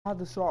I had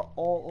to start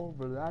all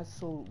over. That's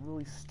so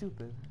really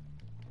stupid.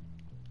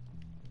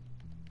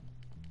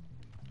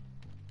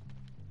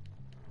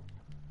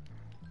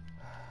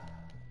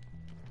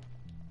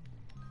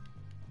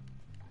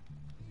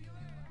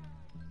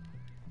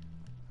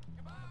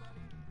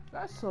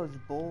 That's such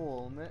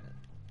bull, man.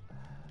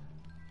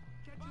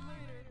 Catch you later.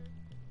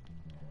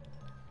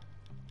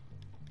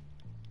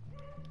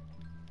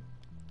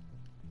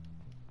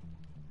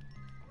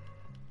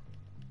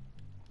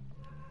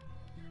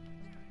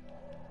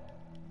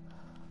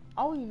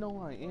 I don't even know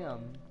where I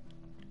am.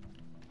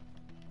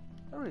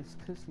 That really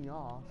pissed me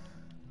off.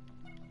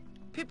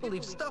 People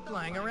leave stuff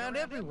lying around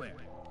everywhere.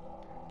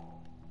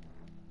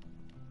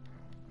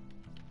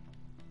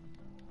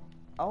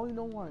 I don't even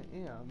know where I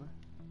am.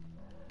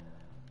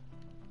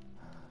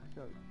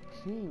 Yo,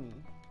 king.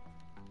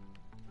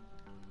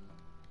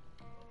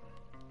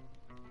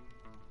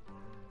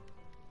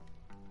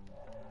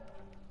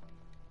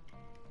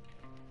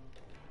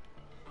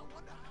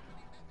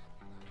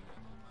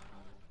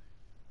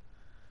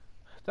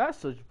 That's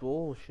such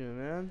bullshit,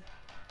 man.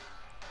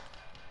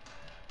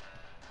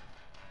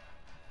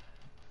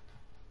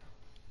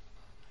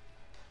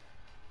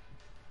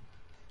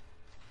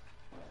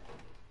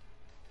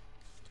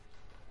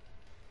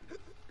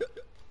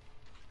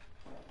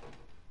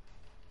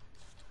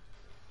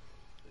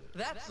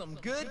 That's some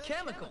good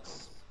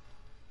chemicals.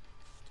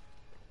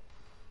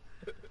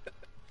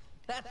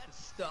 That's the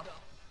stuff.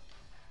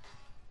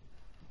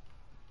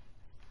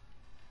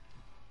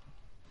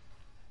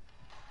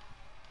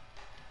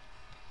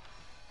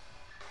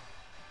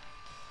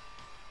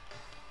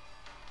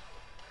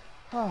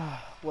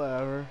 Ah,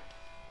 whatever.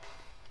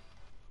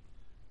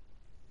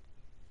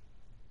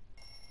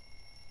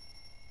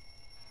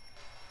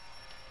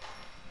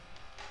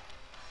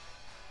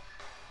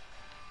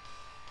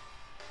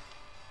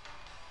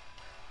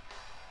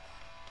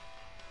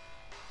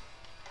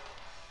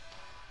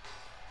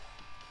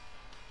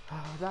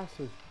 Ah, that's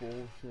such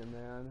bullshit,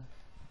 man.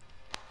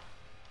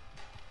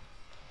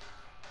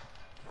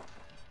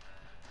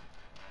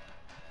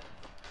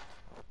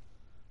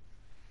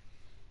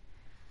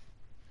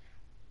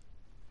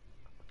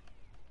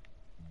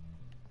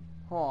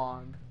 Hold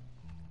on.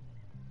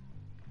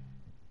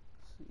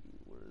 Let's see,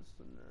 where's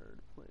the nerd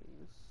place?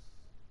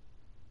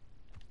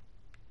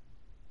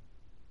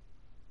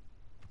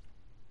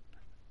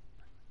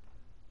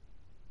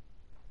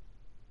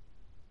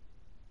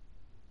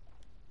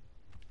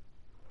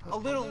 A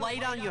little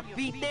light on your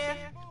feet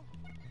there?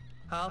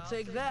 I'll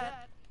take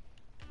that.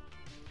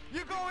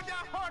 You're going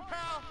down hard,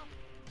 pal!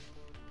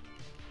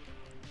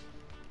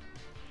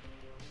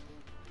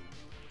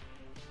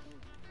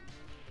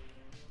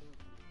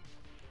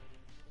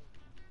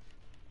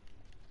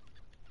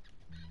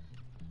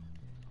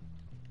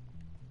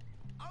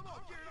 I'm gonna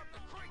get it up the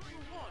creek you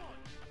want!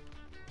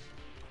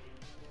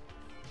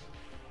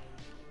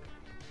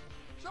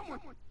 Someone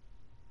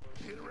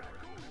hit a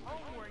raccoon.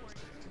 Homework's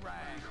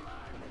right.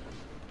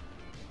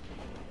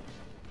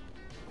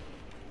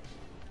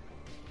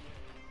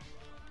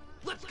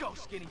 Let's go,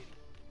 Skinny!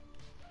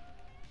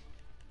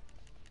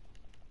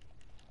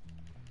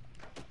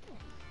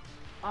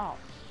 Ow.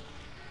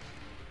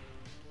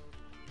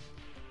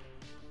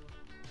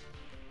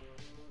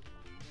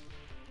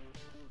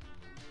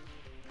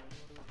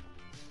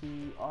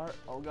 CR.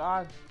 Oh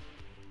god.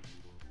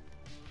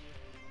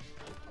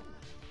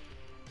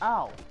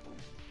 Ow.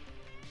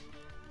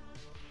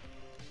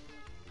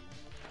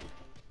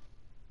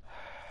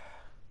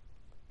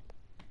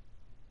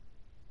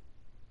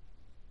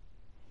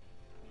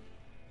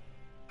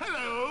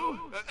 Hello,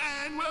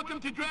 and welcome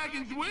to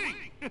Dragon's Wing!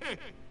 Did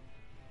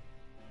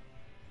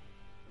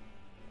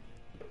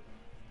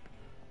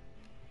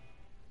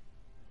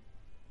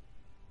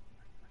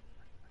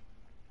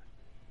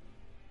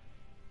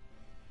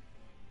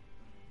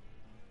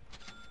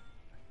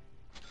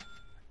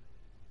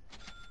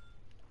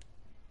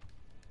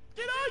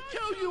I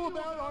tell you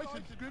about our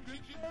subscription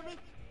service?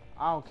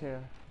 I don't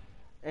care.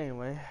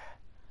 Anyway.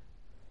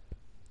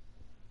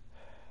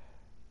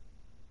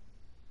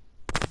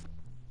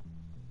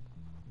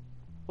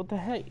 What the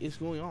heck is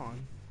going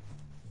on?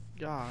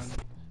 God.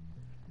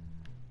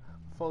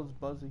 Phone's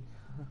buzzing.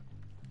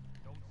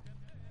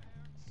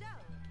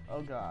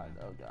 Oh god,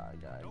 oh god,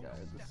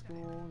 the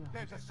school.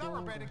 There's a School,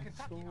 celebrating the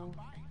Kentucky school. on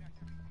fire.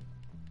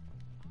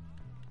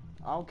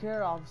 I don't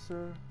care,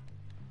 officer.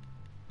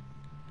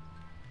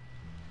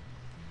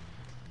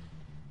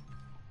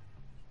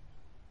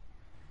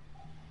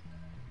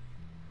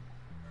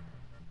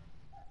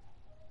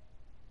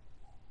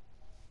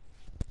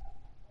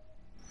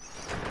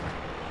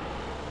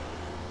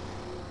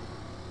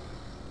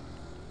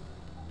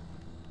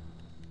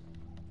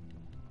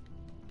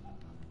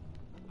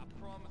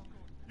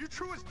 You're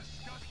true as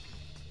disgusting.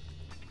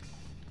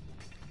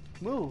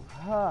 Move.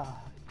 Ah.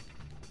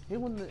 Hey,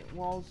 when the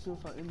walls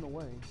just are in the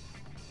way.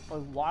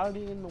 Like, why are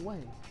they in the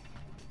way?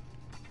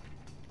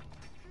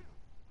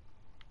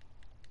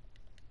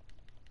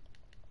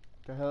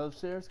 Go head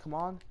upstairs, come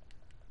on.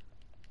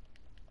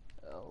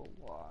 Oh,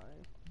 why?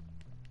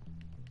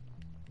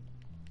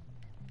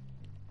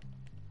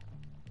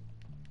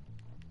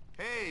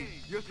 Hey,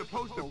 you're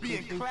supposed to be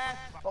in Okay. class.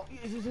 Oh,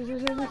 yes. Towards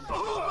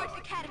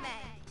the Tenements.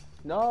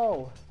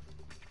 No.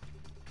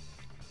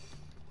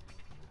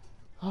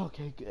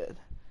 Okay, good.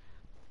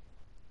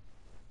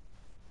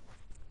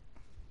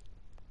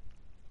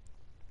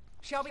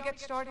 Shall we get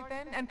started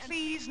then? And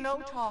please, no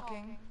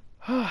talking.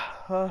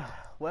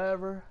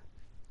 Whatever.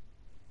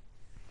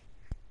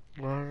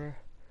 Whatever.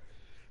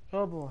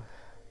 Oh boy.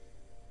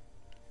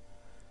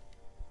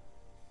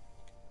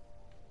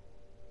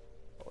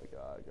 Oh my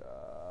god,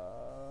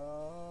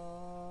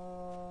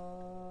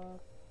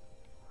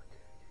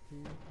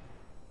 Okay.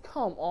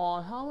 Come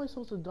on, how am I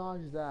supposed to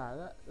dodge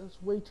that?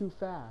 That's way too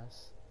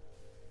fast.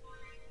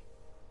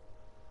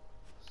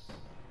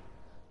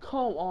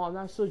 Come on,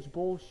 that's such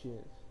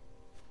bullshit.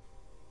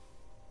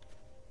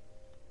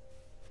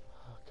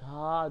 Oh,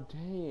 god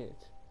dang it.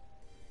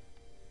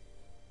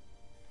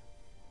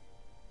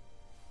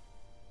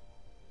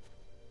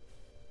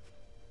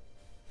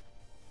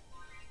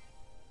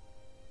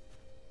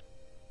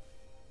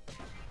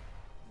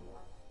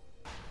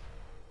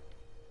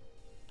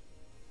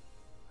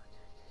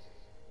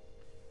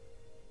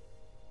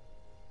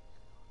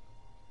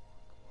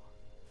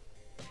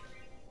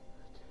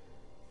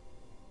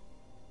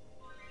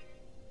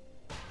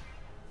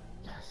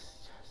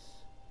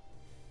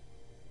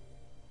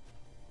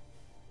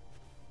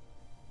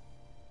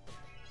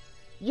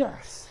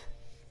 Yes!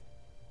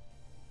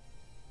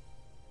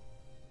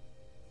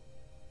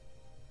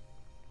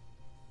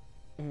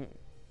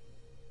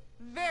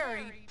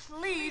 Very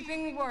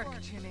pleasing work,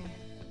 Jimmy.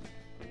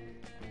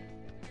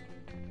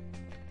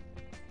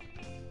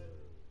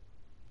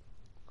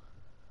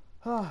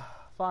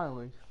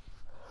 Finally.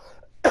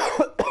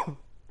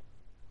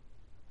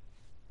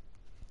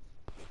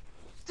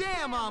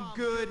 Damn, I'm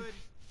good.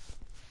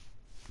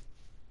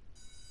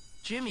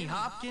 Jimmy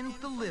Hopkins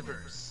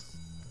delivers.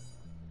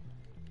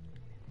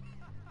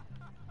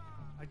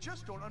 I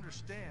just don't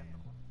understand.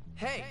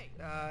 Hey,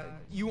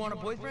 you want a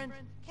boyfriend?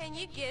 Can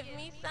you give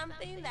me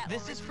something that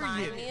This will is for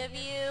remind you. me of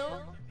you?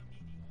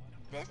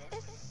 This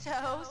is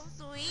so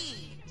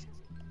sweet.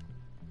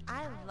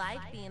 I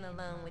like being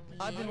alone with you.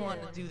 I've been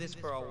wanting to do this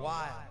for a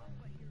while.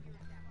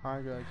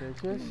 I gotta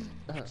take this.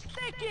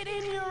 Stick it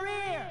in your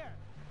ear!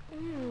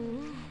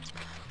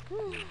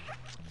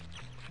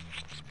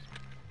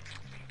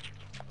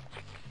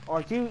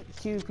 Or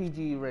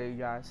QPG rated,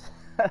 guys.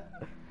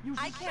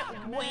 I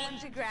can't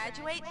wait to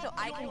graduate so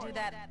I can do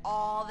that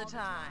all the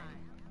time.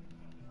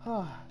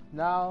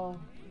 now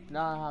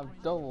I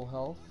have double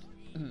health.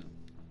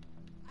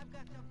 I've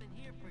got something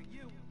here for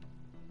you.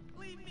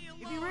 Leave me alone.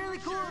 It'd be really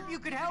cool if you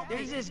could help me.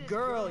 There's this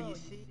girl, you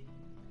see.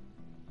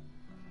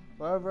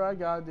 Whatever I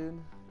got,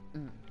 dude.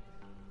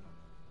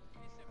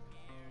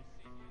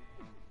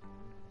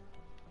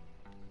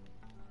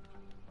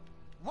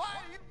 Why?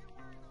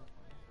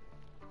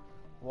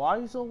 Why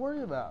are you so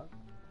worried about?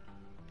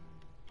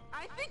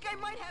 I think I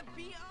might have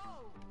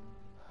BO.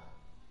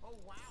 Oh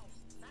wow,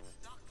 that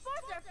sucks.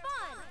 Sports are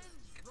fun.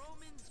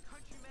 Romans,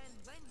 countrymen,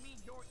 lend me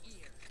your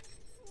ear.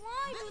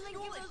 Why This do they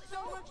school give is us so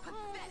so much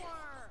pathetic.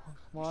 homework?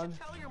 Come on.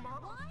 Tell your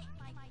mom. Why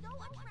am I so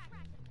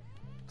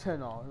attractive?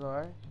 $10,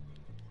 alright?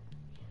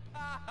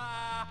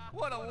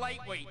 What a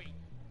lightweight.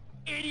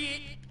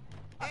 Idiot.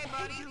 Hey,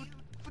 buddy.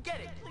 Forget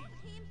it.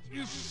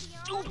 You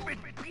stupid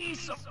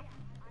piece of...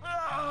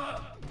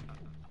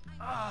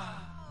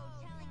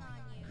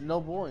 No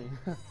boy.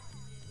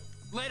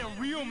 Let a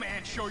real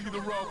man show you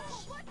the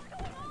ropes. What's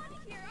going on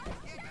here?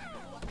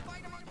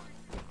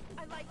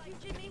 I like you,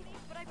 Jimmy,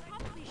 but I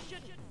probably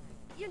shouldn't.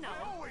 You know.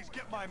 I always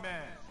get my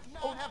man.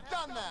 Oh, have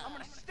done that. I'm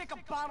gonna stick a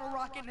bottle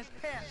rocket in his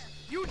pants.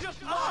 You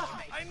just lost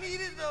me. I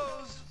needed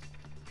those.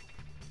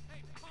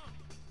 Hey, Punk.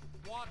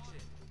 Watch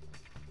it.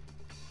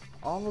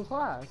 On the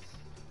class.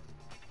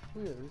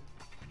 Weird.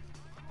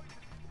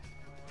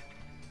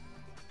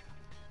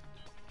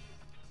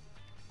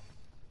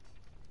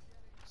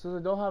 So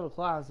they don't have a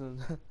class and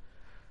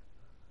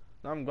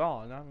I'm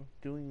gone. I'm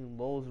doing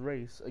Lola's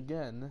race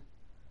again.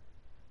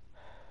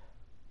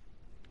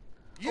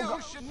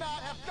 You should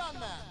not have done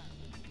that.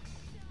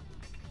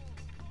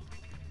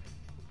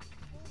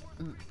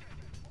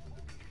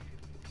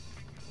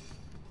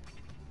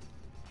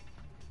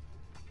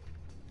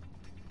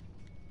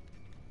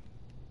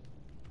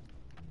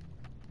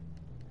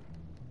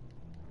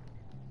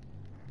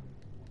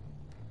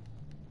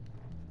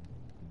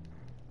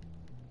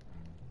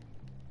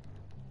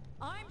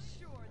 I'm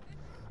sure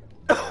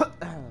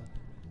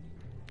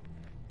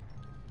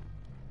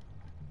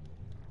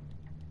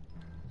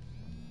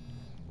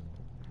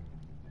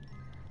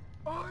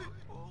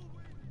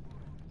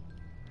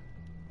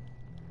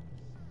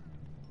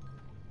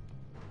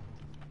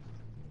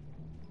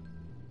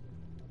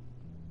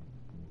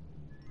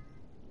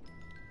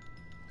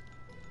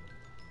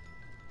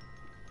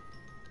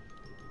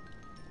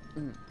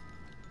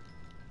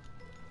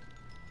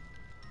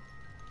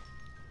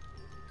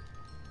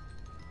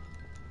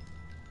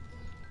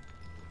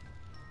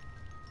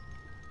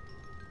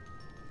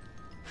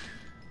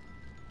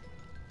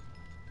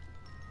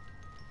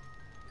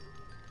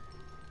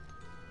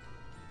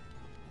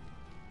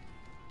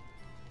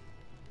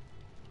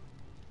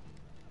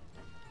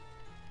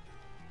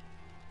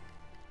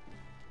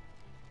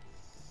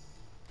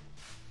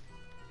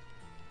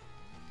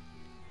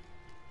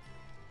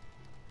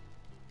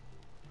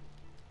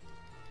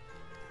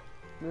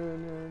Oh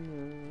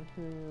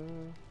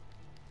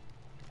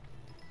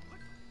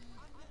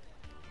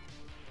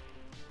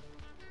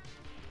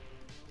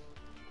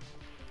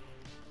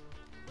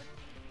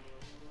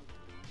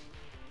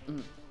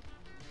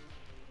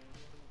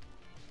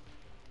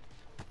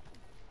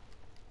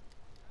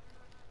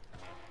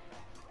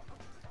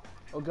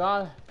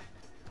God.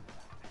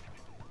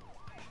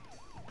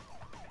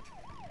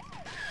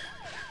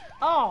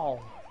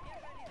 Oh.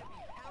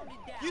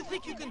 You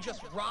think you can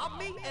just rob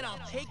me and I'll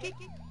take it?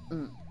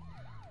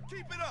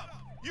 Keep it up.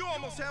 You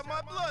almost have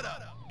my blood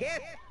up. Get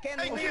can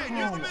Hey, we kid, you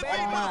ever been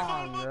paid by the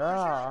phone book?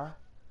 Yeah.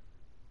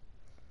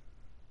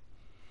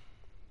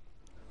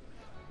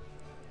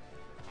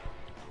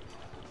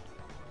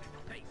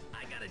 Hey,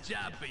 I got a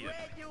job for you.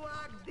 Radio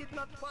did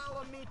not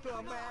follow me to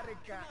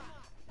America.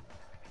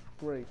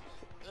 Great.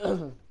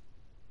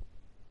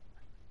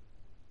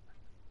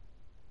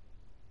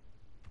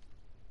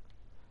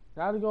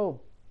 Now to go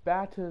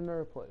back to the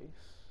nerd place.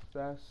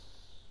 That's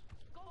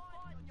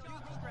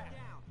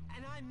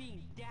And I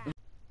mean down.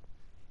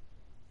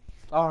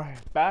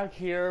 alright. Back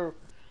here,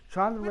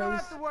 trying to We don't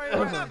race. have to worry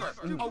about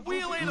A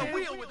wheel ain't a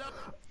wheel without.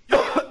 You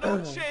got no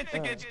chance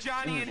against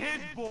Johnny and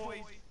his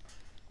boys.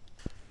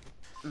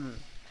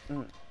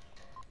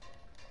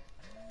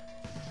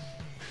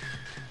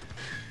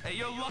 Hey,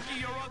 you're lucky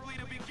you're ugly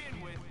to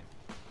begin with.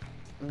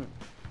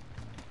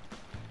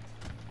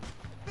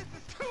 This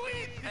is too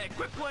easy. Hey,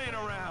 quit playing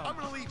around. I'm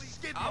gonna leave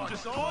skid I'm marks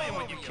just all toying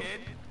with over you,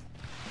 kid.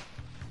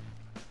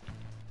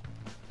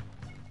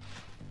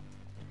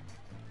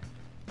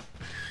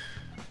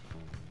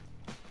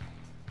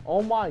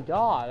 Oh my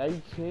God! Are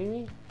you kidding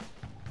me?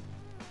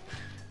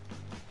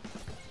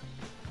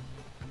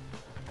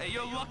 Hey,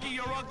 you're lucky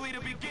you're ugly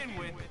to begin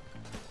with.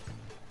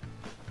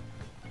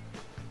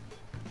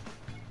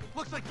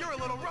 Looks like you're a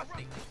little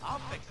rusty. I'll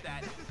fix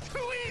that. This is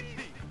too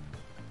easy.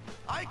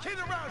 I ain't kidding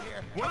around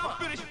here. When Come I'm on.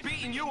 finished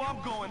beating you,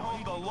 I'm going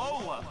home to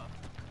Lola.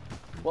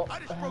 Well, I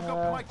just broke up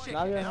with my chick,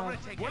 now you're and I'm gonna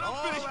gonna take When it I'm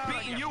all finished out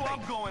beating on you, your I'm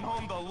face. going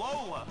home to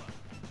Lola.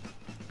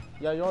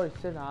 yeah, you already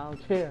said that. I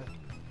don't care.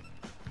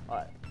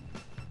 Alright.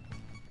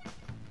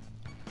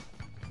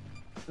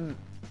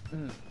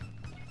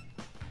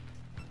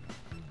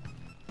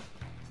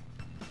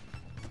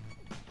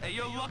 Hey,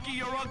 you're lucky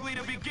you're ugly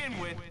to begin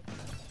with.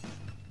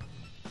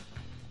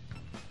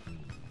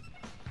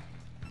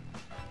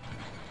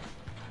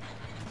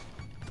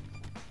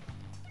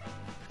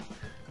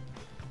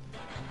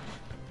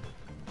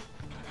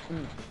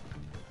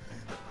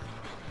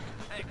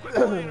 Hey, quit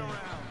playing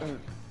around.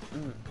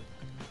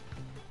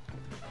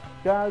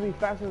 Gotta be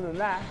faster than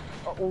that.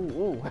 Oh,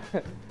 ooh,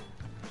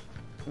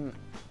 ooh.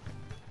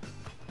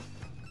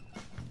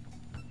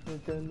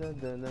 Dun, dun,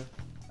 dun, dun.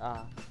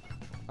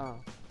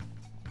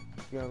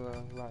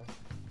 Gonna right.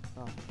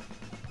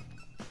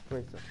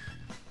 Race it.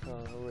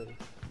 Race.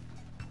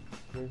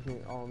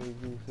 Racing all these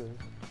uses.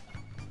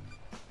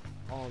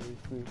 All these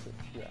uses,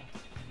 yeah.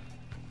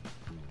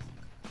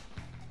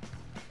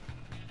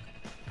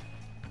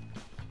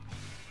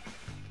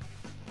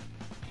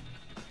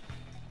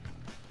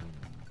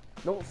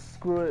 No,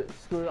 screw it,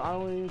 I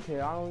don't even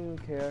care, I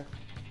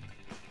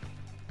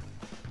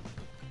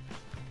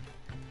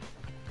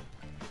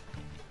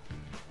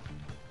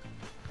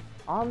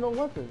have no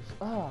weapons,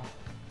 I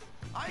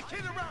ain't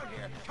kidding around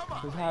here. Come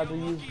on. Just had to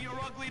You're use, lucky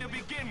you're ugly to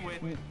begin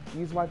with.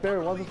 use my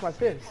favorite weapon, my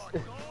fist.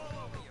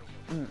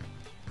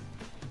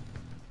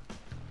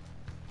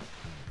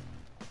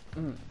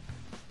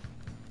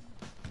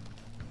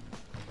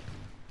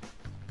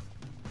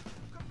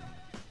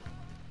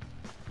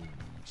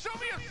 Show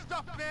me your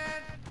stuff,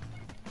 man.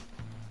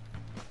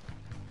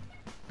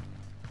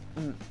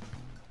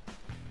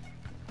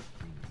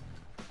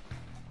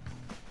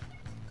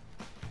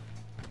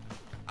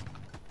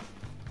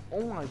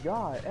 Oh my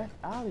God, F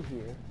out of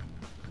here.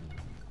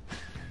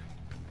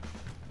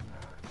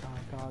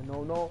 God,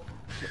 no, oh,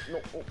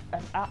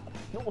 F out,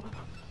 no.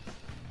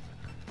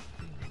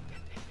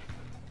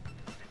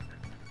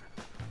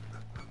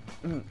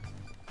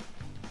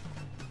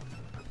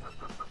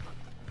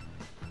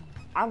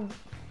 I'm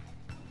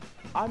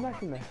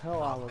knocking the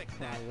hell out of this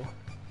triangle.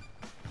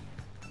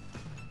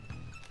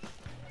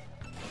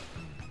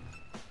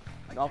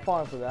 I'll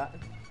fall for that.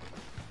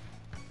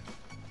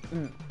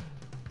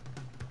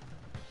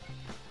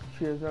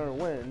 She has never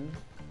win.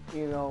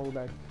 You know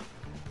that.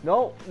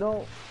 No.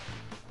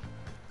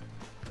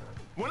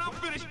 When I'm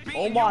finished beating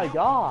Oh my you,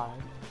 God.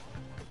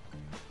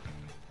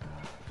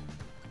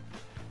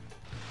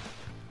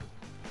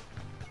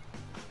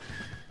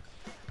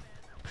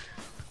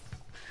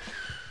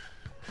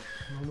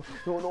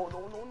 No.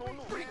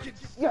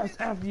 Yes,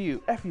 F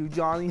you,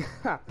 Johnny.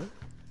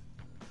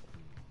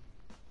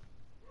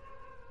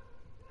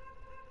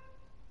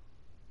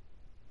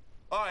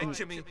 All right,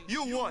 Jimmy,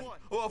 you won.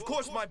 Well, of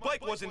course, my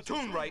bike wasn't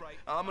tuned right.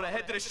 I'm gonna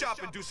head to the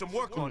shop and do some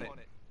work on it.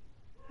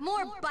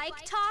 More bike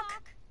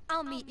talk?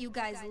 I'll meet you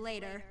guys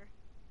later.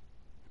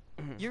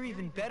 You're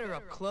even better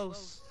up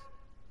close.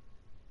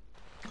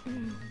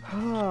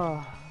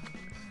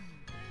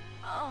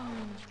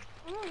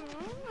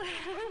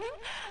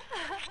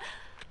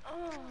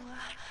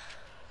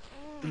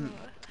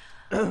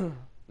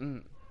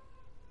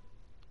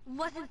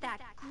 Wasn't that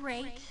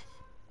great?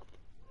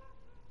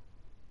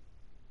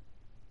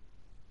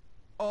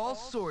 All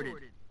sorted.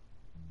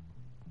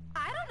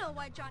 I don't know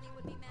why Johnny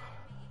would be mad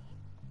at me.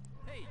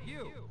 Hey,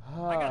 you.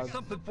 I got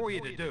something for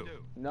you to do.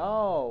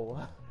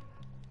 No.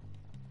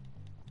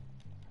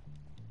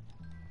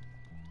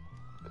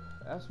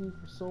 Ask me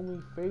for so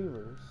many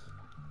favors.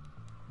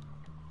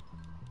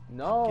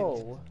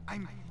 No.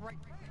 I'm right.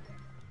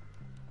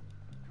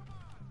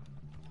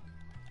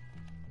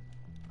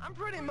 I'm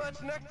pretty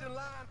much next in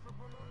line for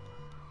promotion.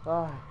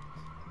 Ah.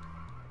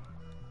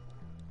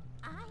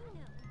 I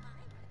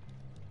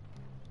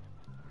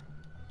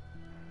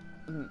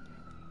know.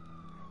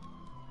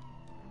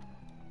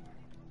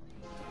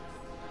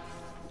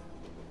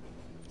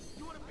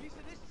 You want a piece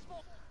of this?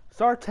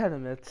 Start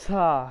Tenements.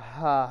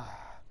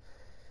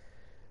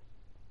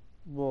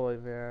 Boy,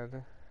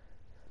 man.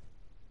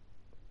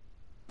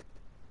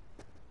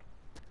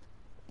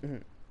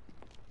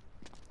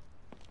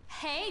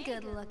 Hey,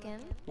 good looking.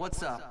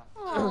 What's up?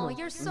 Oh,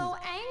 you're so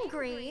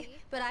angry.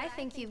 But I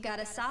think you've got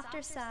a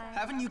softer side.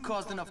 Haven't you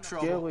caused enough Get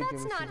trouble? away That's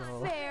from me, not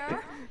Lola.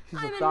 fair. She's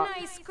I'm a thought-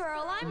 nice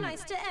girl. I'm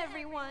nice to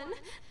everyone.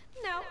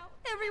 Now,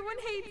 everyone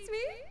hates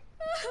me.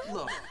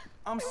 Look,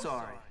 I'm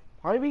sorry.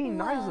 Why are you being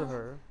nice to Well-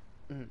 her?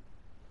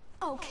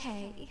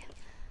 Okay.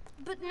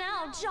 But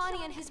now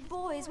Johnny and his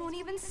boys won't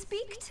even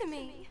speak to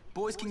me.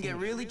 Boys can get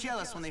really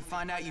jealous when they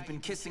find out you've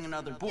been kissing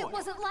another boy. It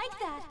wasn't like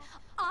that.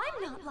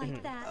 I'm not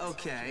like that.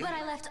 Okay. But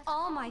I left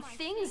all my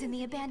things in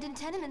the abandoned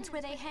tenements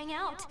where they hang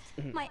out.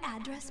 My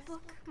address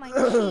book, my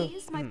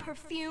keys, my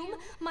perfume,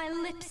 my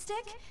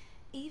lipstick,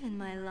 even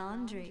my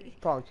laundry.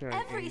 Probably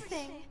carrying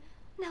Everything.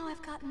 Now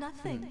I've got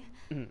nothing.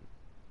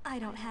 I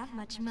don't have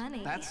much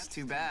money. That's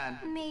too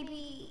bad.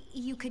 Maybe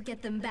you could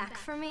get them back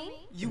for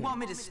me? You want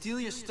me to steal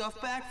your stuff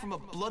back from a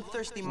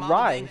bloodthirsty mob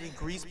Right. of angry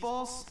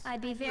greaseballs?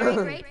 I'd be very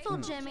grateful,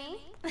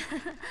 Jimmy.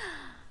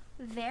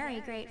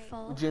 Very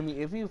grateful. Jimmy,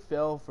 if you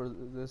fail for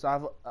this,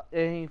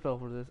 he fell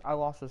for this. I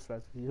lost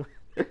respect for you.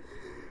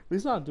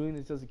 He's not doing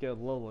this just to get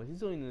Lola. He's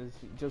doing this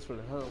just for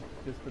the hell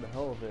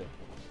of it.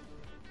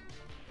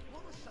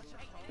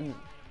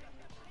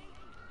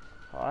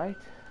 All right.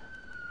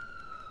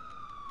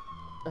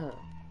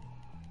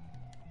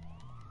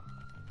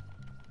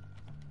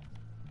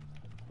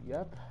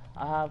 Yep,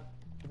 I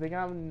think I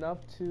have enough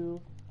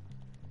to.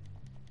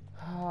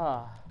 Hey,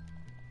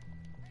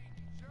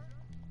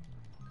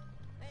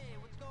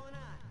 what's going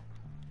on?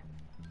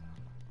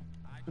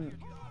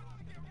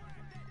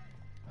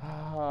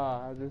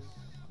 I just.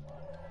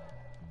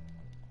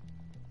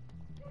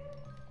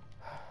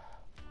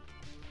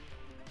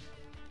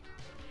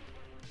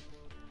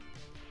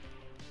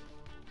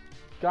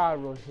 God, I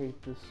really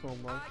hate this so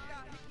much.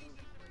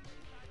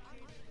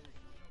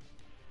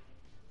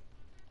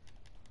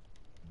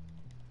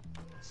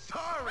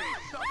 Sorry.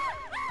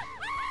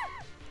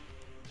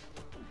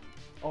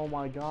 Oh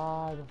my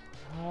God.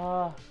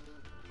 Okay,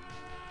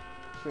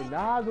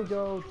 now I have to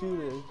go do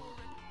this.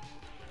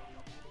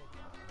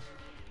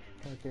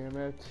 God damn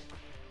it.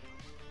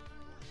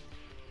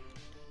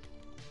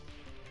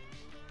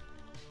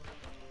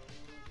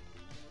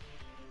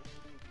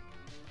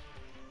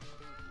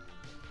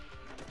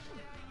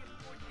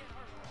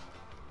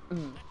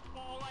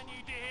 All I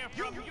need to hear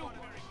from you.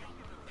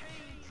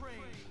 Pain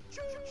train.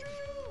 Choo choo.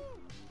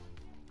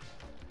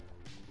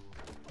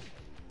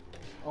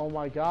 Oh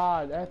my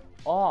God, F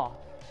off.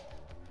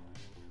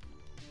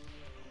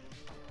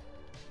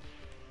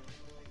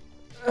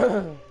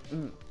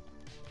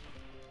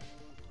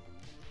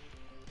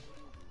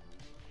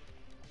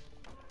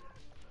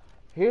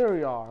 Here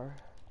we are. I'm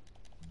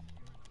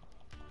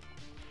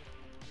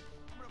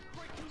gonna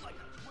break you like a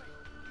twig.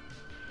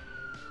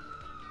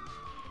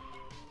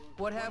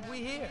 What have we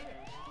here?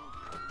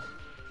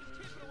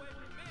 Keep it away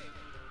from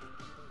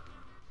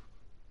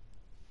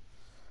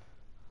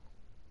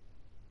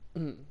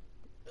me.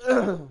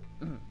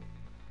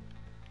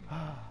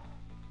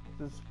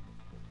 This.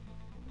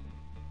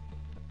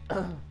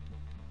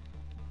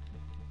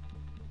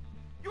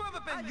 You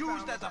ever been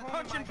used as a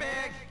punching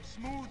bag?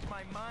 Smooths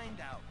my mind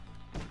out.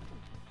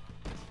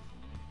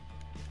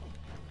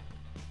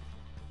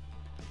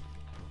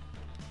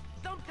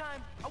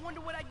 Sometimes I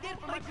wonder what I did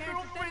for my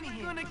parents to send me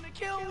here. Gonna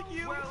kill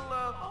you.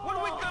 Well, what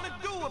are we gonna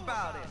do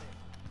about it?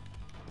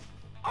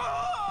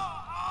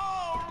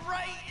 Oh,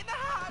 right in the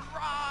hot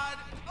rod.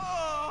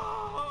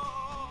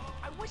 Oh.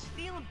 I wish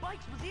stealing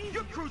bikes was easy.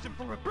 You're cruising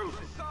for a bruise.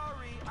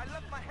 Sorry, I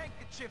left my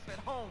handkerchief at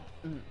home.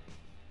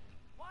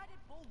 Why did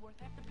Bulworth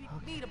have to pick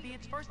me to be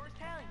its first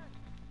battalion?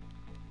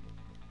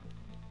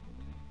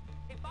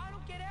 If I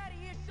don't get out of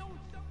here soon,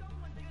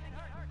 someone's gonna get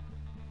hurt.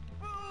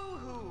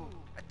 Boo-hoo.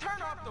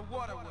 Turn off the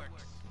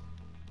waterworks.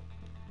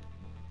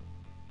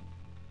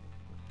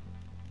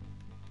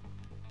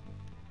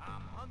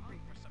 I'm hungry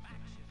for some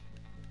action.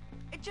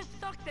 It just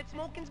sucks that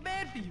smoking's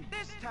bad for you.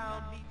 This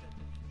town needs a...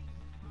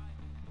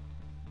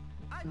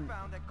 I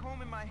found that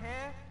combing my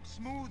hair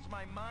smooths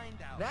my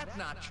mind out. That's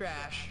not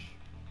trash.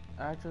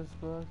 Address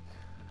book.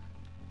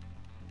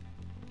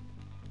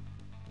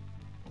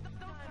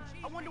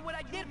 I wonder what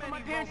I did for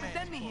my parents to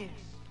send me here.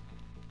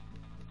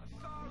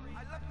 Sorry,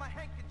 I left my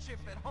handkerchief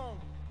at home.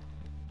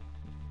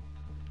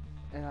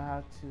 And I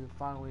have to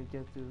finally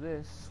get through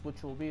this,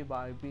 which will be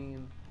by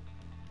being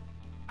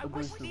I a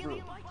wish booster stealing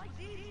group. bikes was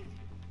easy.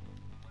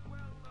 Well,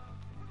 what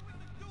are we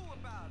gonna do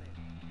about it?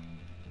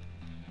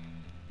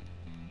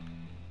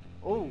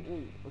 Oh,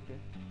 okay.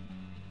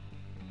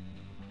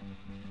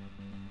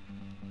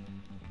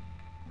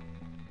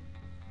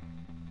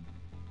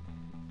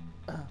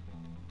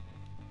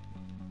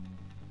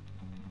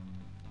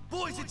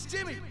 Boys, it's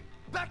Jimmy!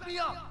 Back me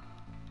up!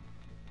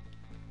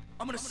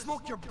 I'm gonna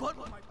smoke your butt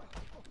with my...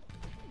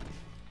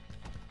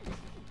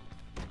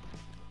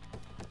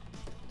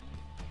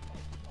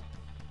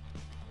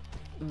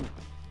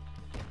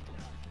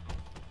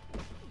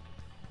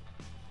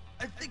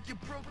 I think you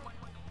broke my...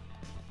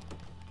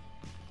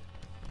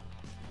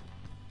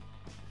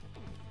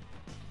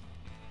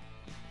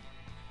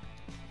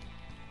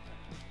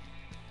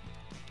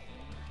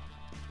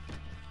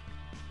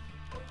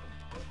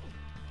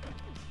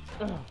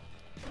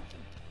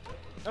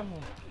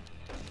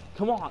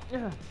 Come on.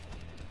 Yeah.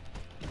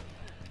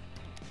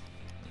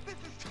 This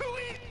is too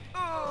easy!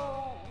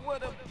 Oh,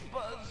 what a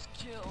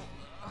buzzkill.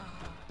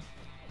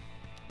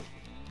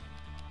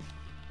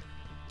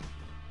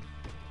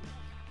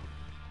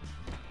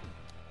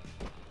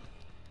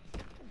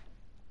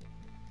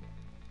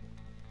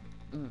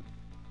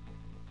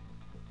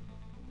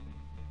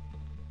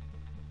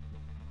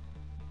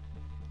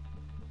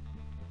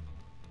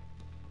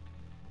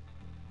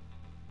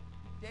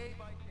 Day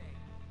by day,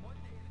 one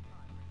day at a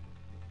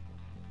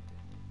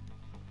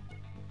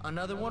time.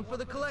 Another one for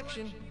the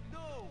collection.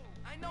 No!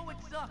 I know it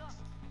sucks.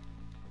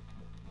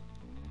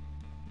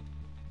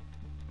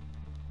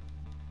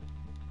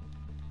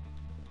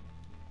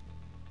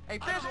 Hey,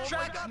 I don't know, there's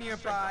tracks I got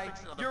nearby.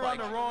 fix another You're on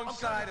bike. the wrong I'm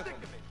side of kinda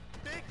them.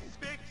 sick Fix,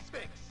 fix,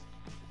 fix.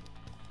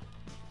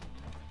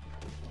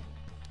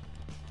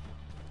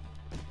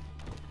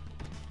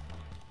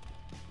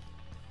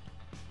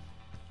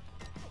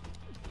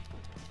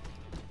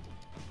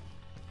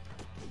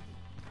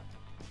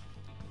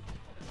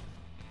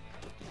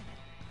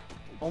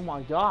 Oh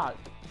my god.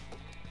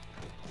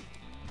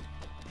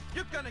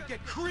 You're gonna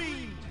get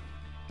creamed!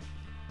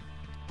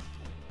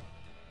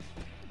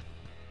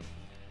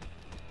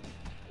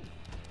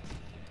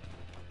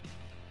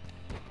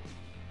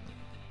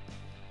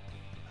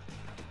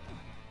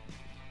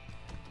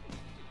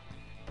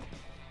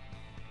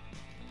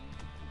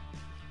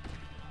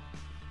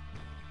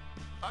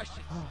 I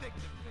should stick to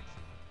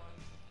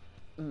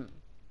fixing.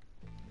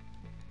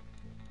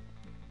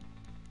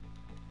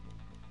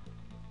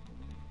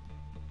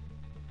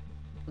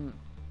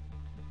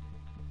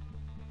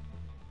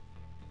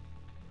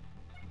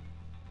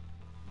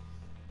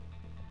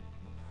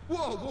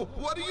 Whoa,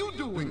 what are you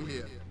doing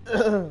here?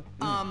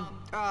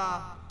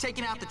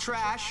 Taking out the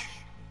trash.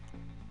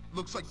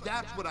 Looks like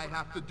that's what I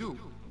have to do.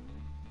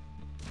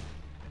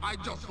 I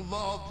just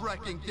love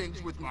wrecking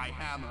things with my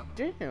hammer.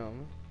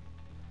 Damn.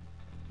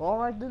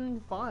 Alright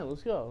then, fine,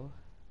 let's go.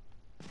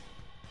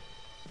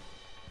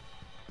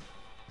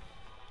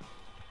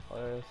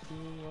 Let's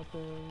see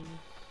weapons.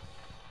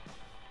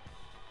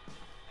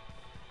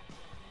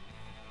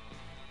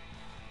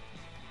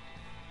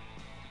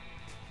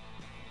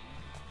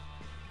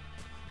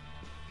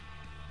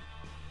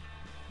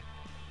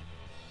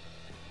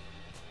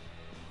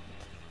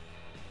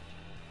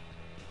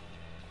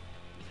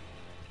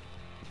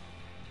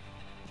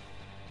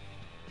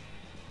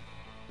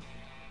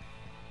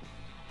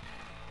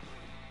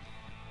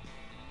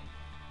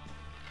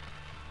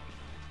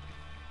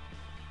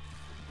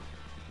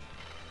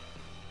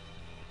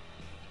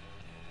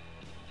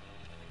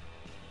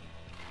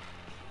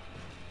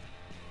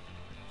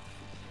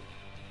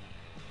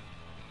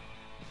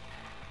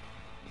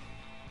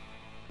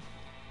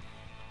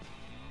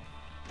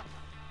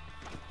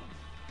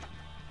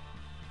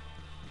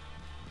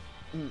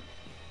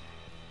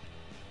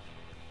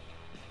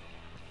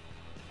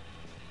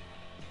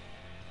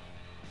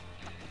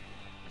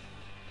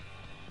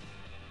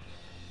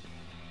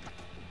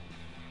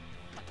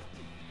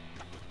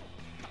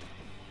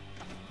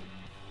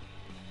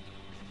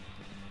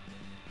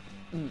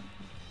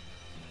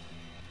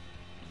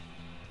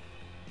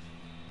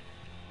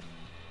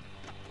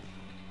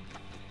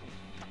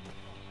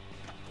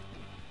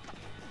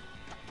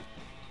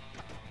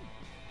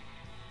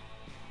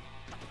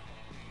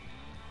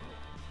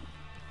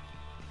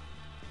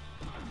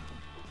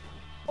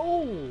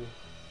 Oh!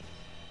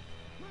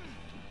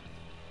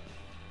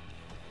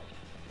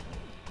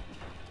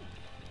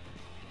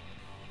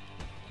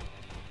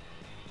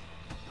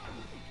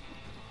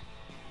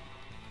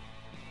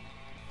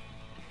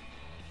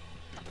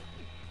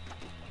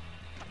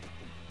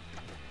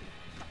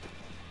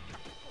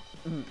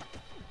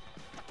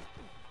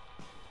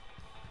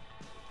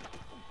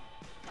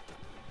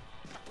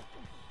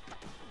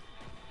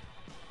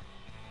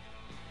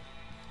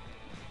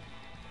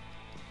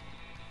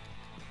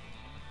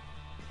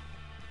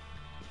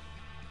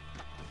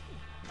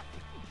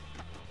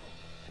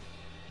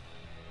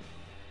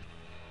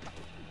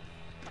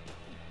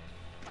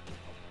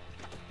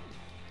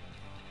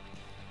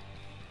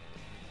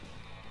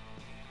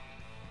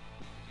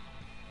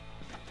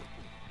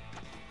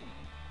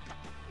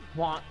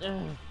 What?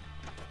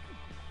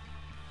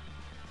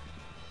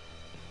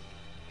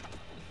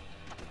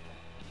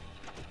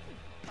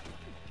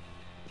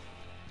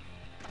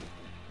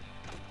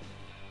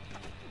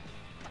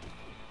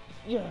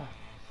 Yeah.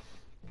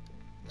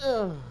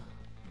 Ugh.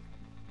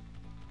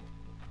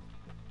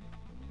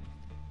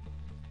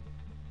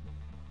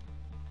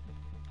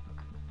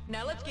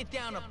 Now let's get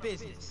down to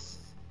business.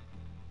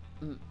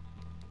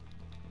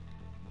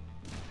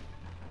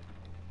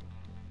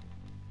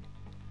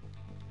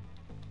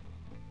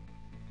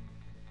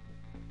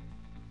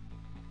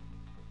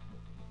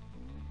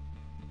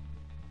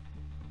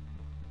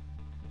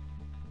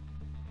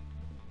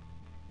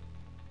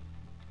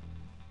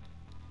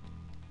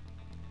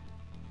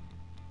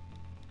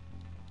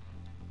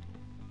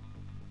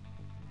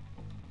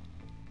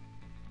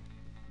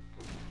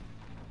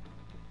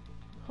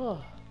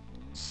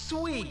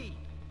 Sweet.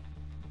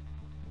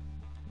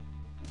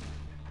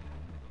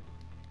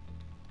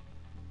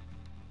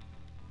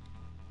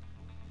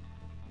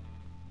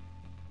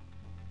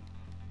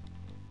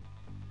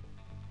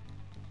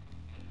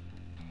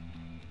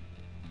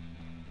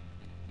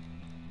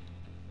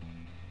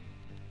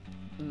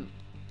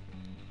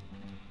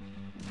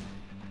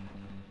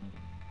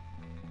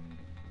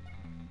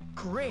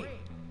 Great.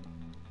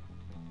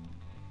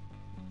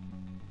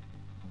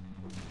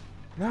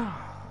 Now,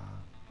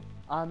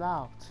 I'm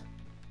out.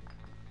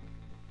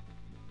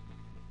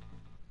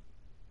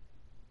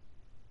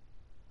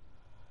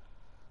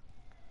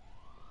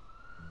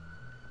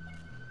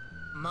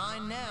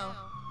 Mine now.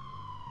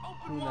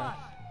 Open Who wide.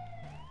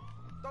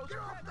 knows? Get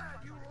off that,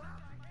 you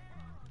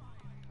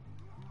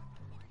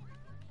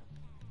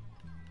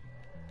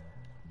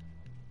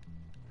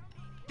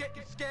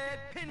Getting scared,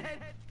 Pinhead?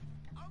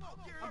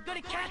 I'm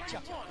gonna catch you.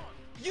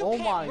 You Oh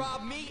can't my-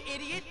 rob me,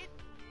 idiot!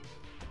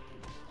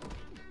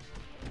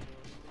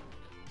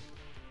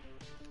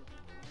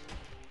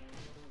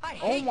 I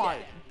Oh hate my,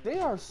 that. they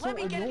are so Let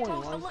me get a annoying.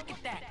 closer Like, look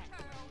at that.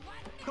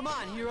 Come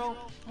on, hero.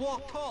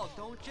 Walk tall,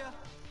 don't ya?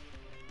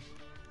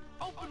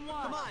 Open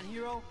wide. Come on,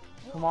 hero.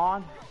 come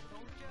on.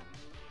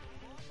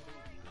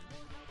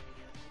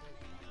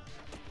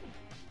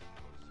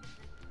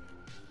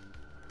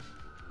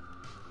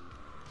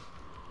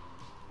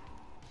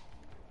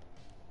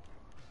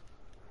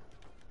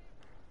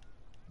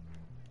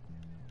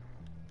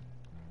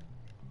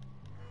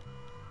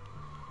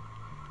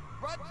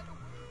 Run!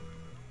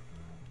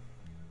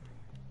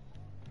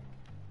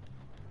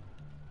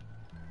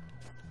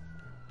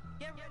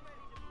 Get ready.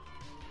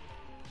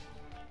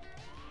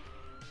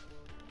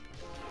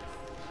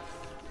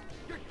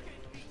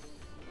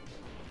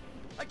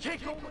 I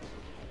can't go.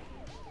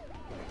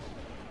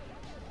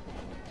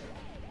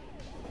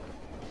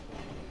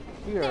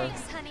 Here.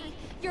 Thanks, honey.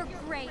 You're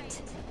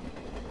great.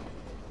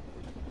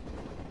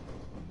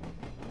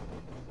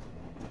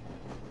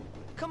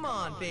 Come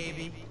on,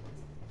 baby.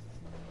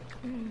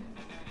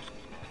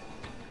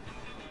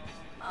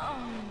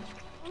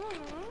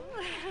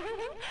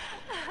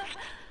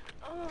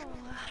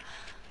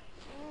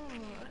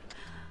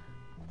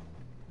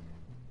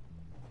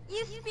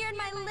 You smeared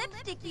my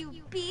lipstick, you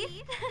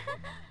beast!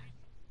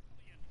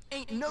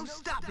 Ain't no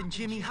stopping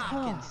Jimmy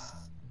Hopkins.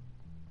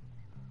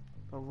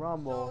 The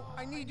rumble.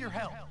 I need your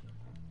help.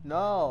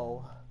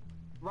 No.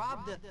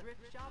 Rob the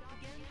thrift shop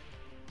again?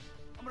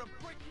 I'm gonna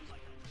break you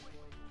like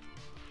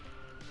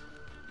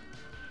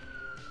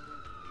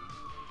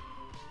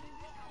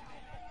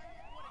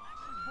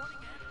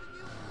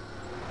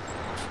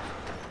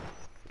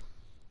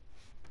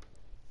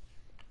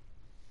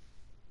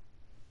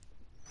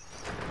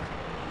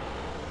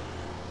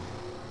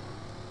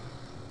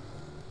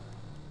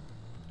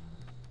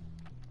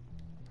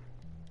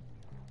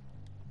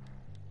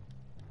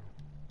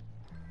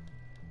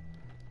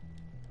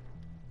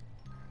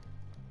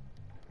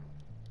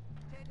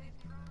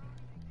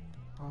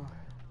Oh.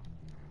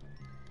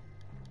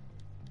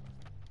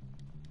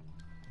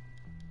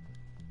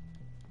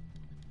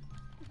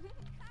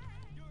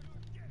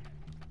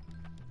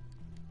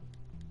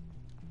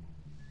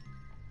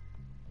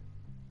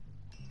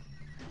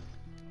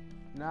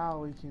 Now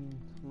we can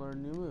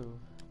learn new move.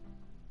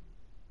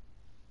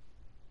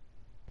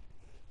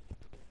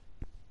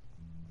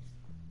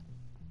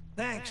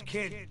 Thanks,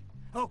 kid.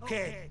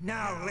 Okay,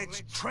 now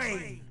let's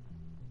train.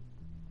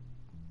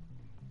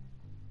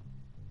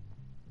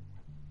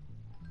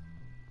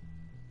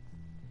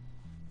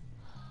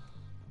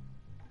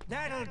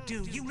 That'll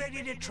do. You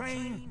ready to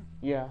train?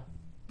 Yeah.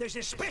 There's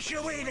a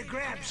special way to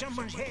grab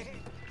someone's head.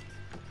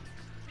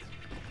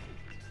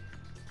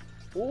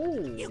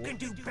 Ooh. You can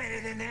do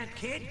better than that,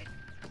 kid.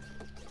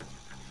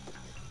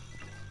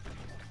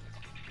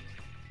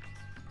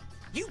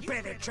 You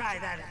better try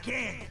that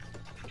again.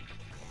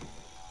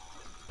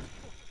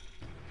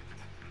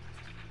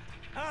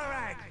 All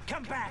right,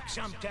 come back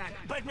sometime,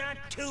 but not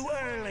too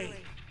early.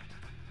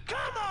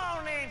 Come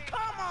on in,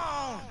 come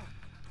on!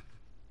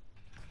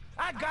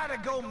 I gotta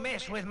go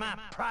mess with my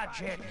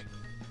project.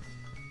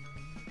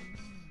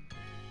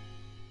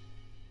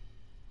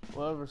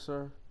 Whatever,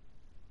 sir.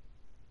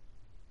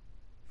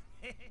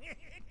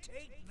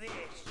 Take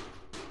this.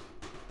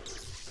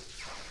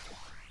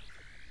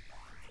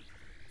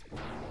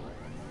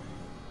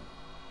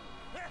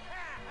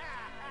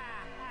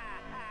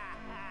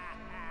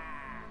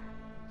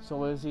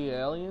 So is he an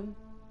alien?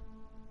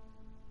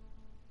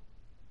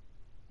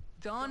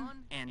 Done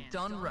and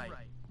done right.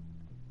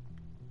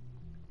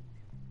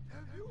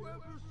 Have you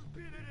ever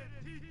spit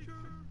at a teacher?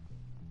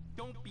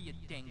 Don't be a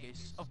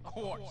dingus, of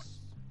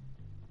course.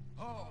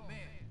 Oh man,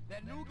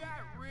 that new guy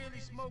really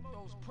smoked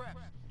those preps.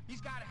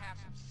 He's gotta have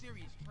some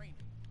serious training.